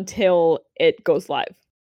until it goes live.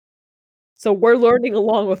 So we're learning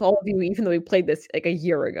along with all of you, even though we played this like a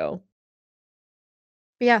year ago.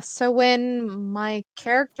 Yeah, so when my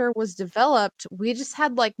character was developed, we just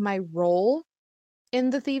had like my role in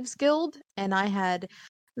the Thieves Guild, and I had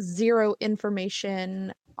zero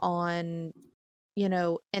information on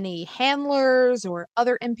any handlers or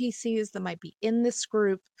other NPCs that might be in this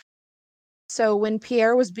group. So when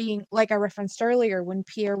Pierre was being, like I referenced earlier, when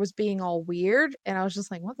Pierre was being all weird, and I was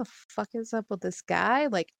just like, what the fuck is up with this guy?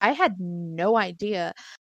 Like, I had no idea.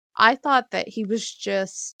 I thought that he was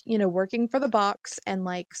just, working for the box and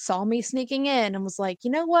like saw me sneaking in and was like,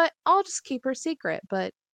 you know what? I'll just keep her secret.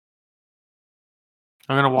 But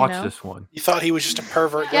I'm gonna watch this one. You thought he was just a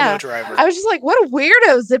pervert limo driver. I was just like, what a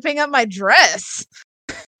weirdo zipping up my dress.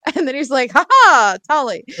 And then he's like, haha,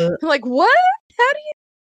 Tali. I'm like, what? How do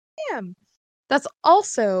you him? That's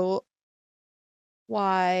also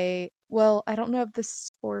why, well, I don't know if this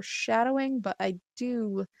is foreshadowing, but I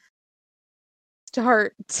do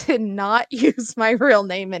start to not use my real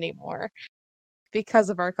name anymore because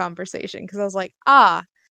of our conversation. Because I was like,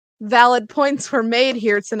 valid points were made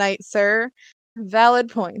here tonight, sir. Valid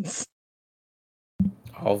points.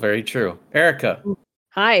 All very true. Erica.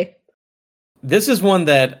 Hi. This is one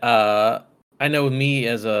that I know me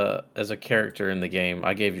as a character in the game,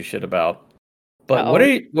 I gave you shit about. But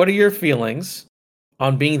what are your feelings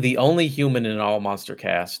on being the only human in all Monster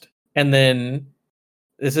Cast? And then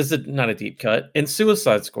this is not a deep cut. In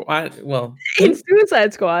Suicide Squad, in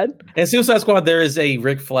Suicide Squad. In Suicide Squad, there is a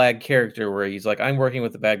Rick Flag character where he's like, I'm working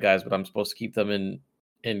with the bad guys, but I'm supposed to keep them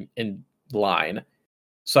in line.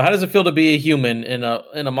 So how does it feel to be a human in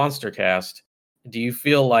a Monster Cast? Do you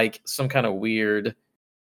feel like some kind of weird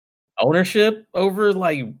ownership over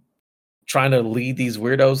like trying to lead these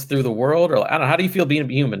weirdos through the world? Or I don't know, how do you feel being a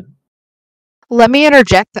human? Let me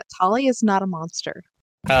interject that Tali is not a monster.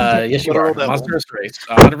 Yes, you are. Monstrous race,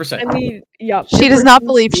 100%. I mean, yeah. She does not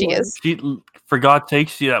believe she is. She, for God's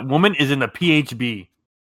sake, that woman is in the PHB.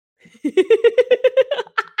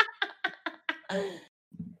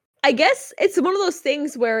 I guess it's one of those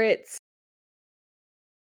things where it's,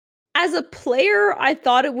 as a player, I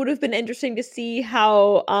thought it would have been interesting to see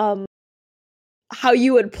how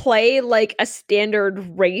you would play like a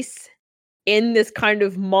standard race in this kind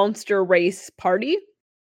of monster race party.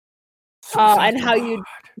 And how you'd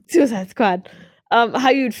Suicide Squad. How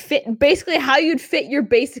you'd fit your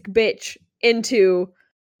basic bitch into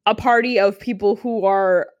a party of people who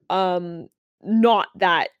are not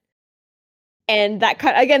that. And that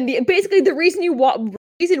kind again, the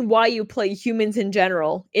reason why you play humans in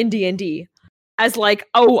general in D&D as like,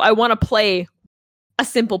 oh, I want to play a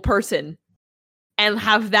simple person and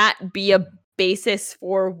have that be a basis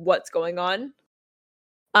for what's going on.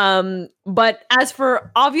 But as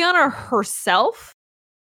for Aviana herself,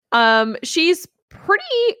 she's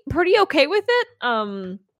pretty okay with it.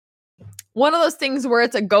 One of those things where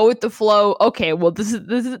it's a go with the flow. Okay, well, this is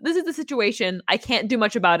the situation. I can't do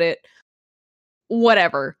much about it.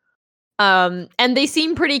 Whatever. And they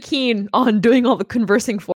seem pretty keen on doing all the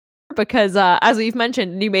conversing for her because, as we've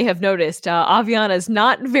mentioned, and you may have noticed, Aviana is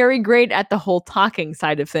not very great at the whole talking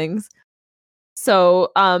side of things.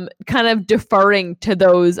 So, kind of deferring to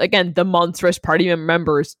those, again, the monstrous party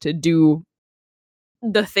members to do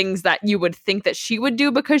the things that you would think that she would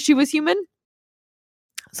do because she was human.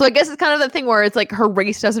 So I guess it's kind of the thing where it's like her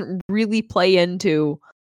race doesn't really play into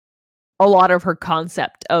a lot of her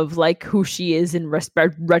concept of like who she is in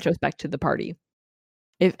retrospect to the party.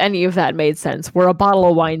 If any of that made sense. We're a bottle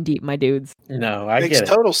of wine deep, my dudes. No, I Makes get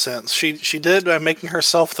it. total sense. She did by making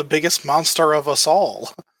herself the biggest monster of us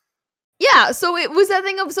all. Yeah, so it was that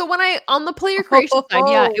thing of, so when I, on the player creation side,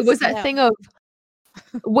 yeah, it was that thing of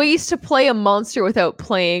ways to play a monster without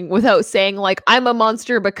saying like, I'm a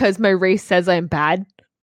monster because my race says I'm bad,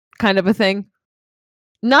 kind of a thing.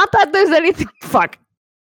 Not that there's anything,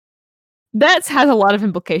 That has a lot of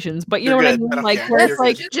implications, but you You're know what I good. I mean? don't Like, care. where You're it's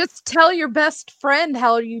like, good. Just tell your best friend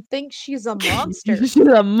how you think she's a monster. she's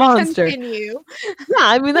a monster. Continue. Yeah,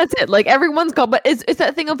 I mean that's it. Like everyone's got, but it's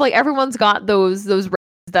that thing of like everyone's got those races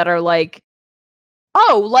that are like,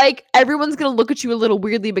 oh, like everyone's gonna look at you a little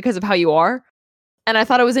weirdly because of how you are. And I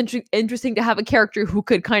thought it was interesting to have a character who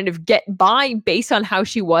could kind of get by based on how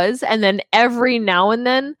she was, and then every now and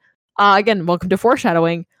then, again, welcome to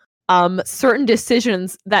foreshadowing. Certain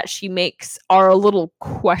decisions that she makes are a little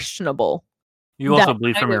questionable. You also That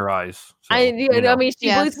bleed from kind of- your eyes. So, I you know. mean, she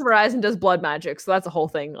Yes. bleeds from her eyes and does blood magic, so that's a whole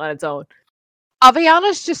thing on its own.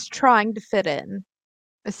 Aviana's just trying to fit in,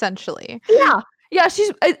 essentially. Yeah,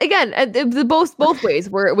 she's again both ways.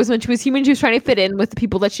 Where it was when she was human, she was trying to fit in with the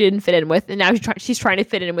people that she didn't fit in with, and now she's trying to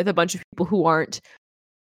fit in with a bunch of people who aren't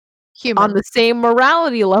Human. on the same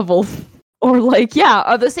morality level, or like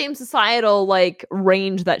of the same societal like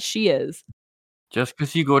range that she is. Just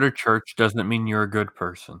because you go to church doesn't mean you're a good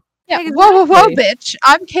person. Yeah. Whoa, Exactly. bitch!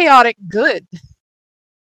 I'm chaotic good.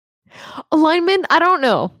 Alignment, I don't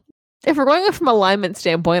know. If we're going from alignment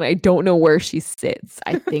standpoint, I don't know where she sits.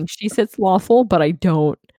 I think she sits lawful, but I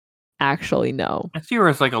don't actually know. I see her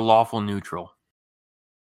as like a lawful neutral.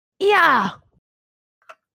 Yeah.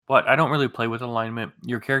 But I don't really play with alignment.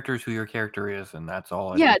 Your character is who your character is, and that's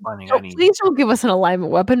all Yeah, I'm finding I So need. please don't give us an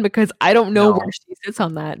alignment weapon because I don't know No. where she sits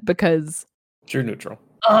on that because True neutral.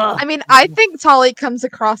 I mean, I think Tali comes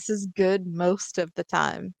across as good most of the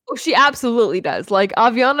time. she absolutely does. Like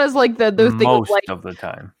Aviana's like those things of, Most like of the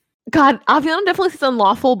time. God, Aviana definitely sits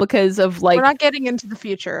unlawful because of like We're not getting into the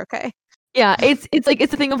future, okay? yeah, it's like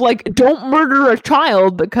it's a thing of like don't murder a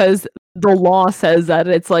child because the law says that.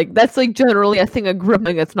 It's like that's like generally a thing of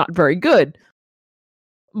grooming that's not very good.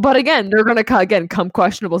 But again, they're gonna come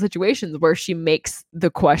questionable situations where she makes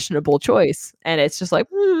the questionable choice, and it's just like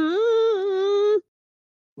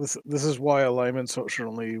This is why alignments should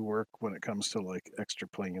only work when it comes to like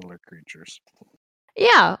extraplanar creatures.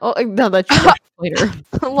 yeah. Oh, no, that's later.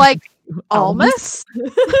 Like Almas?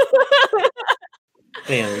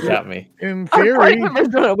 Damn, you got me. In Our party theory, members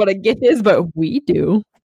don't know what a gift is, but we do.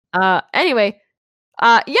 Anyway,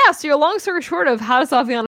 yeah. So your long story short of how does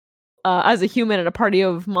Aviana, as a human in a party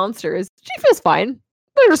of monsters, she feels fine.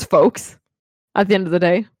 They're just folks. At the end of the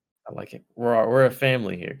day, I like it. We're a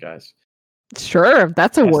family here, guys. sure,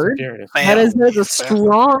 that's a Fast and word. Furious. That is Family, a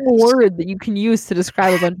strong families. word that you can use to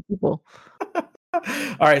describe a bunch of people.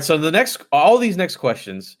 All right, so all these next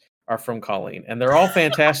questions are from Colleen, and they're all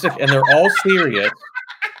fantastic, and they're all serious.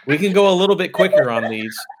 We can go a little bit quicker on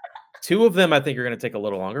these. Two of them, I think, are going to take a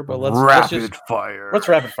little longer, but let's fire. let's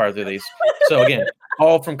rapid fire through these. So again,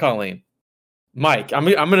 all from Colleen. Mike, I'm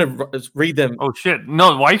going to read them Oh shit!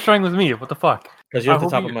 No, why are you starting with me? What the fuck? because you're I at the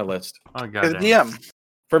hope top you- of my list. Oh You're the god. DM.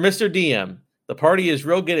 For Mr. DM, the party is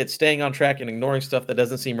real good at staying on track and ignoring stuff that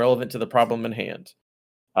doesn't seem relevant to the problem in hand.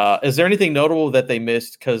 Is there anything notable that they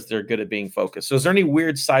missed because they're good at being focused? So is there any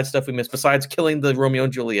weird side stuff we missed besides killing the Romeo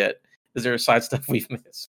and Juliet? Is there side stuff we've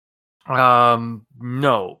missed?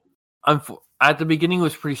 No. At the beginning, it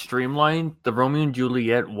was pretty streamlined. The Romeo and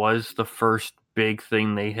Juliet was the first big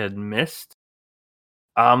thing they had missed.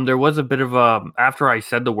 There was a bit of after I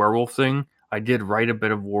said the werewolf thing, I did write a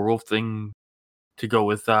bit of werewolf thing to go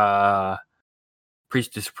with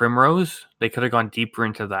Priestess Primrose. They could have gone deeper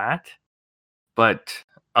into that, but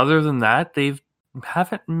other than that, they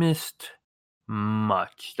haven't missed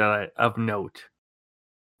much of note.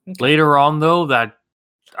 Later on, though, that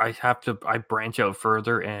I branch out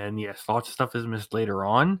further, and yes, lots of stuff is missed later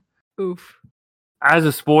on. Oof. As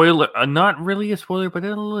a spoiler, not really a spoiler, but a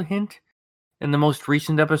little hint. In the most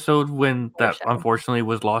recent episode, when that Foreshadow. unfortunately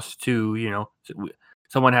was lost to,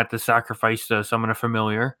 someone had to sacrifice to summon a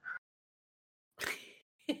familiar.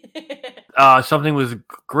 Something was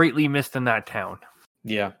greatly missed in that town.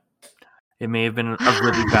 Yeah. It may have been a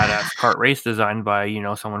really badass kart race designed by,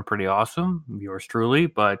 someone pretty awesome, yours truly,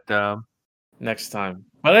 but Next time.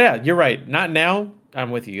 But yeah, you're right. Not now.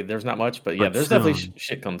 I'm with you. There's not much, but yeah, But there's definitely soon.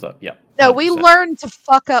 shit comes up. Yeah. No, we 100%. learn to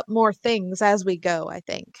fuck up more things as we go, I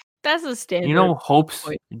think. That's a standard. hopes,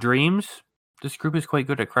 point. dreams. This group is quite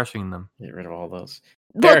good at crushing them. Get rid of all those.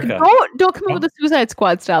 Look, Erica. don't come up with a Suicide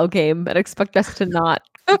Squad style game and expect us to not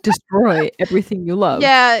destroy everything you love.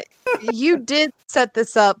 Yeah, you did set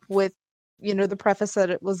this up with, the preface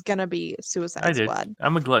that it was gonna be Suicide I did. Squad.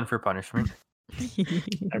 I'm a glutton for punishment.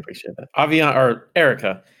 I appreciate that. Aviana or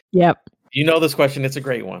Erica, Yep. you know this question. It's a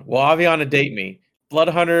great one. Will Aviana date me? Blood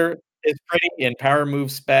Hunter is pretty and power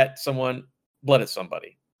move spat someone, blood at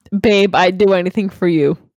somebody. Babe, I'd do anything for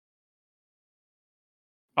you.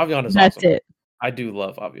 Aviana's That's awesome. it. I do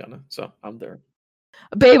love Aviana, so I'm there.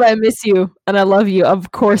 Babe, I miss you and I love you.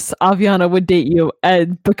 Of course, Aviana would date you,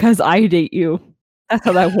 and because I date you. That's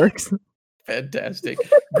how that works. Fantastic.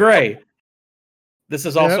 Gray. This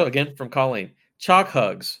is also, Yep. again, from Colleen. Chalk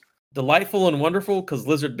hugs. Delightful and wonderful because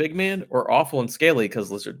Lizard Big Man, or awful and scaly because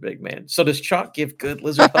Lizard Big Man? So does Chalk give good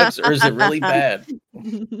lizard hugs, or is it really bad?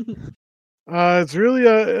 It's really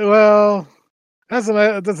well. That's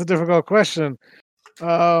a difficult question.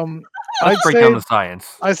 I'd Let's break say down the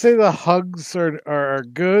science. I say the hugs are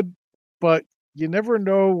good, but you never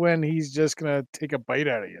know when he's just gonna take a bite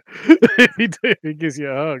out of you. if he gives you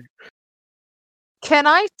a hug. Can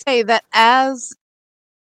I say that as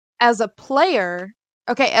a player,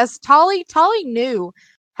 okay, as Tali knew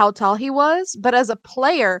how tall he was, but as a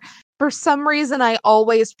player, for some reason I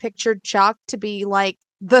always pictured Chalk to be like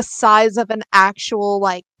the size of an actual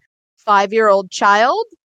like 5-year-old child.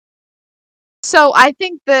 So I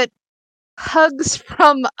think that hugs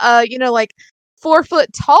from like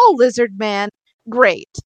 4-foot tall lizard man, great.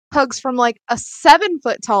 Hugs from like a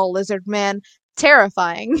 7-foot tall lizard man,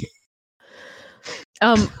 terrifying.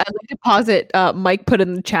 I'd like to posit Mike put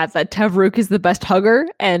in the chat that Tavrook is the best hugger,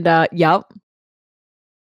 and yep.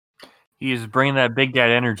 He is bringing that big dad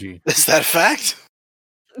energy. Is that a fact?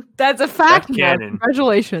 That's a fact. That's Mark. canon.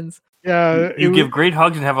 Congratulations. Yeah, You give great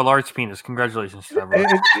hugs and have a large penis. Congratulations, Trevor.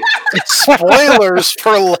 Spoilers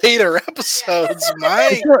for later episodes,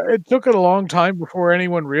 Mike. It took a long time before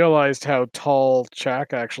anyone realized how tall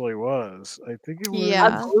Chak actually was. I think it was. Yeah.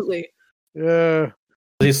 Absolutely. Yeah.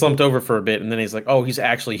 He slumped over for a bit, and then he's like, "Oh, he's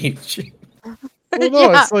actually huge." Well, no,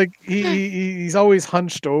 Yeah. it's like he's always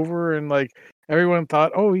hunched over, and like everyone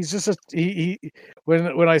thought, oh, he's just he.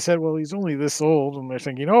 When I said, well, he's only this old, and they're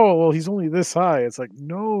thinking, oh, well, he's only this high. It's like,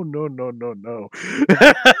 no.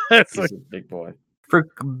 It's He's like, a big boy. For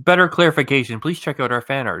better clarification, please check out our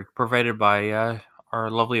fan art provided by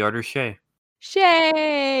our lovely artist Shay.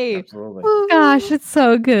 Shay. Absolutely. Gosh, it's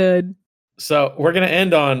so good. So we're going to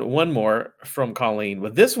end on one more from Colleen.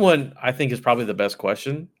 But this one, I think, is probably the best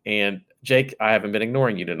question. And Jake, I haven't been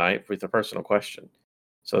ignoring you tonight with a personal question.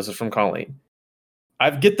 So this is from Colleen.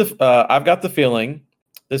 I've got the feeling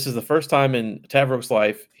this is the first time in Tavrook's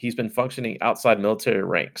life he's been functioning outside military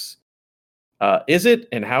ranks. Is it,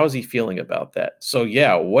 and how is he feeling about that? So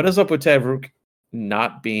yeah, what is up with Tavrook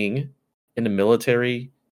not being in the military,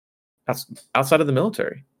 outside of the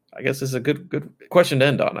military? I guess is a good question to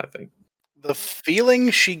end on, I think. The feeling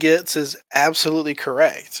she gets is absolutely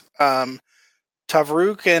correct.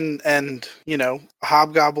 Tavrook and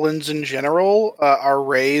hobgoblins in general are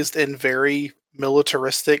raised in very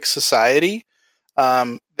militaristic society.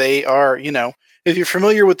 They are, if you're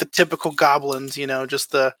familiar with the typical goblins,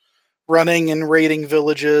 just the running and raiding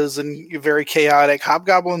villages and very chaotic.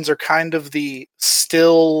 Hobgoblins are kind of the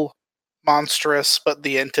still monstrous, but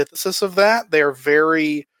the antithesis of that. They are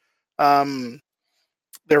very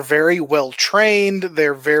they're very well trained.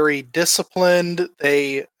 They're very disciplined.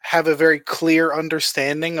 They have a very clear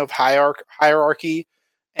understanding of hierarchy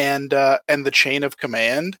and the chain of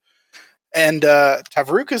command. And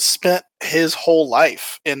Tavrook has spent his whole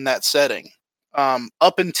life in that setting,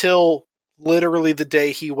 up until literally the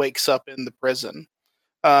day he wakes up in the prison.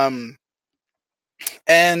 And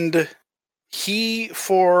he,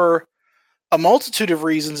 for a multitude of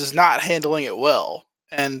reasons, is not handling it well.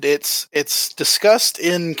 And it's discussed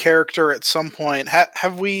in character at some point.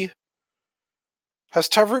 Has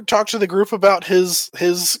Tavrook talked to the group about his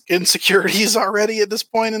insecurities already at this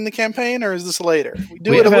point in the campaign, or is this later? We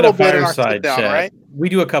do it a little bit in our sit down, right? We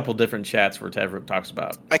do a couple different chats where Tavrook talks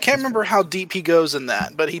about. I can't remember how deep he goes in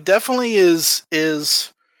that, but he definitely is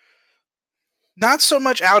not so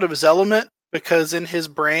much out of his element, because in his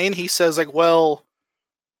brain he says like, well,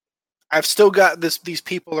 I've still got these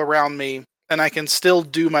people around me, and I can still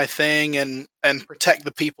do my thing and protect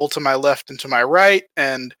the people to my left and to my right,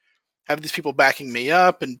 and have these people backing me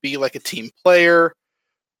up and be like a team player.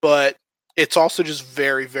 But it's also just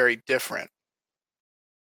very, very different,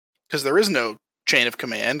 because there is no chain of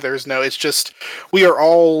command. It's just, we are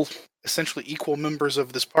all essentially equal members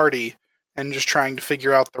of this party and just trying to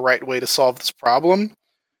figure out the right way to solve this problem.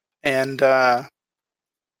 And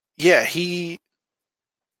he's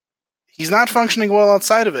not functioning well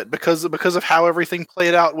outside of it because of how everything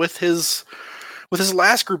played out with his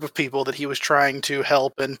last group of people that he was trying to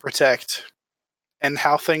help and protect, and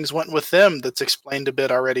how things went with them. That's explained a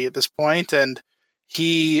bit already at this point, and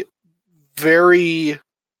he very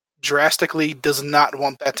drastically does not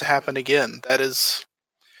want that to happen again. That is,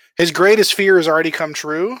 his greatest fear has already come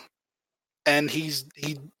true, and he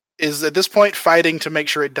is at this point fighting to make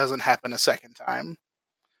sure it doesn't happen a second time,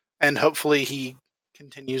 and hopefully he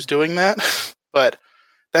continues doing that. But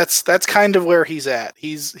That's kind of where he's at.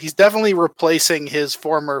 He's definitely replacing his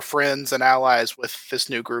former friends and allies with this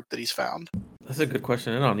new group that he's found. That's a good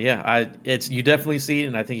question. And you definitely see it,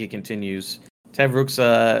 and I think it continues. Tavrook's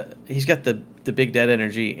he's got the big dead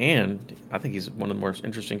energy, and I think he's one of the more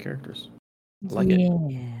interesting characters. I like it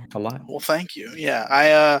a lot. Well, thank you.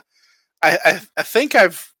 Yeah, I think I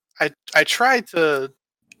tried to,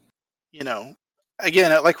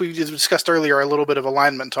 again, like we discussed earlier, a little bit of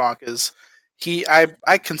alignment talk is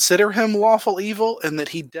I consider him lawful evil, and that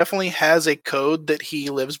he definitely has a code that he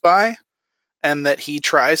lives by, and that he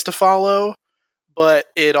tries to follow, but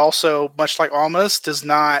it also, much like Almas, does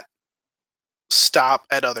not stop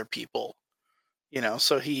at other people.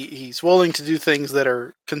 So he's willing to do things that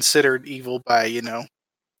are considered evil by, the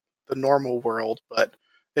normal world, but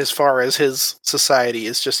as far as his society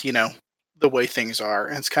is just, the way things are,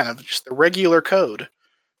 and it's kind of just the regular code.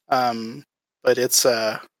 But it's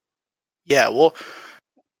well,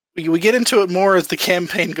 we get into it more as the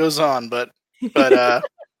campaign goes on, but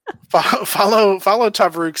follow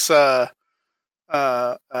Tavrook's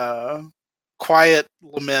quiet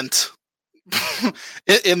lament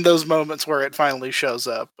in those moments where it finally shows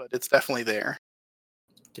up, but it's definitely there.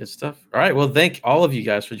 Good stuff. All right. Well, thank all of you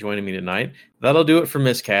guys for joining me tonight. That'll do it for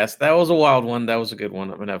Miscast. That was a wild one. That was a good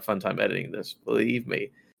one. I'm gonna have a fun time editing this. Believe me.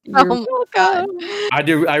 Oh my god. I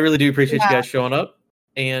really do appreciate you guys showing up.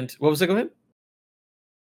 And what was it? Go ahead.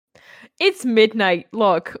 It's midnight.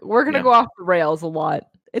 Look, we're gonna go off the rails a lot.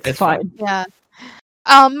 It's fine. Yeah.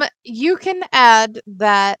 You can add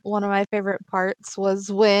that one of my favorite parts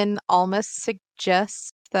was when Almas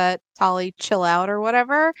suggests that Tali chill out or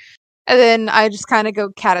whatever, and then I just kind of go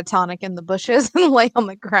catatonic in the bushes and lay on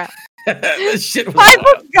the ground. Shit was I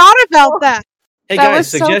forgot about that. Hey That guys, was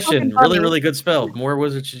so suggestion. fucking funny. Really good spell. More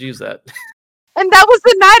wizards should use that. And that was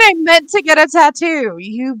the night I meant to get a tattoo.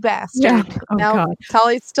 You bastard. Yeah. Oh, now God.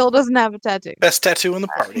 Tali still doesn't have a tattoo. Best tattoo in the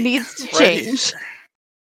party. Needs to Right change. here.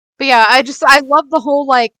 But yeah, I love the whole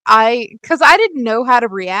because I didn't know how to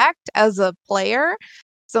react as a player.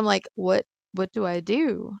 So I'm like, what do I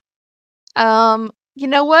do? You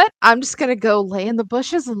know what? I'm just gonna go lay in the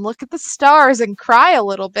bushes and look at the stars and cry a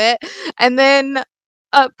little bit. And then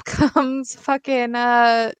up comes fucking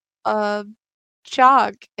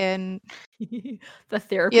Chog, and The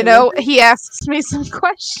therapy. he asks me some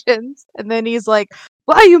questions, and then he's like,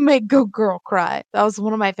 "Why you make good girl cry?" That was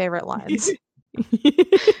one of my favorite lines.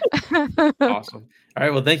 Awesome. All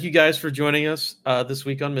right. Well, thank you guys for joining us this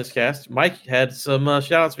week on Miscast. Mike had some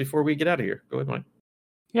shout outs before we get out of here. Go ahead, Mike.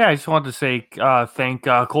 Yeah, I just wanted to say thank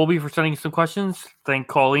Colby for sending some questions. Thank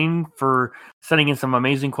Colleen for sending in some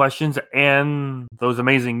amazing questions and those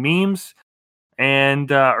amazing memes. And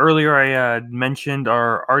earlier I mentioned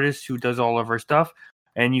our artist who does all of our stuff.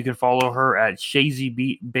 And you can follow her at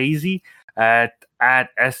Shazy Bazy at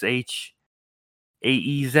SHAEZBAZEY.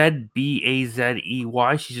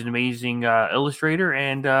 She's an amazing illustrator.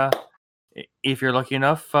 And if you're lucky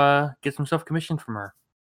enough, get some stuff commissioned from her.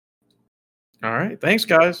 All right. Thanks,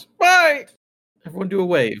 guys. Bye. Everyone do a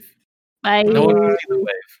wave. Bye. No one can see the wave.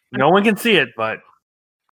 No one can see it, but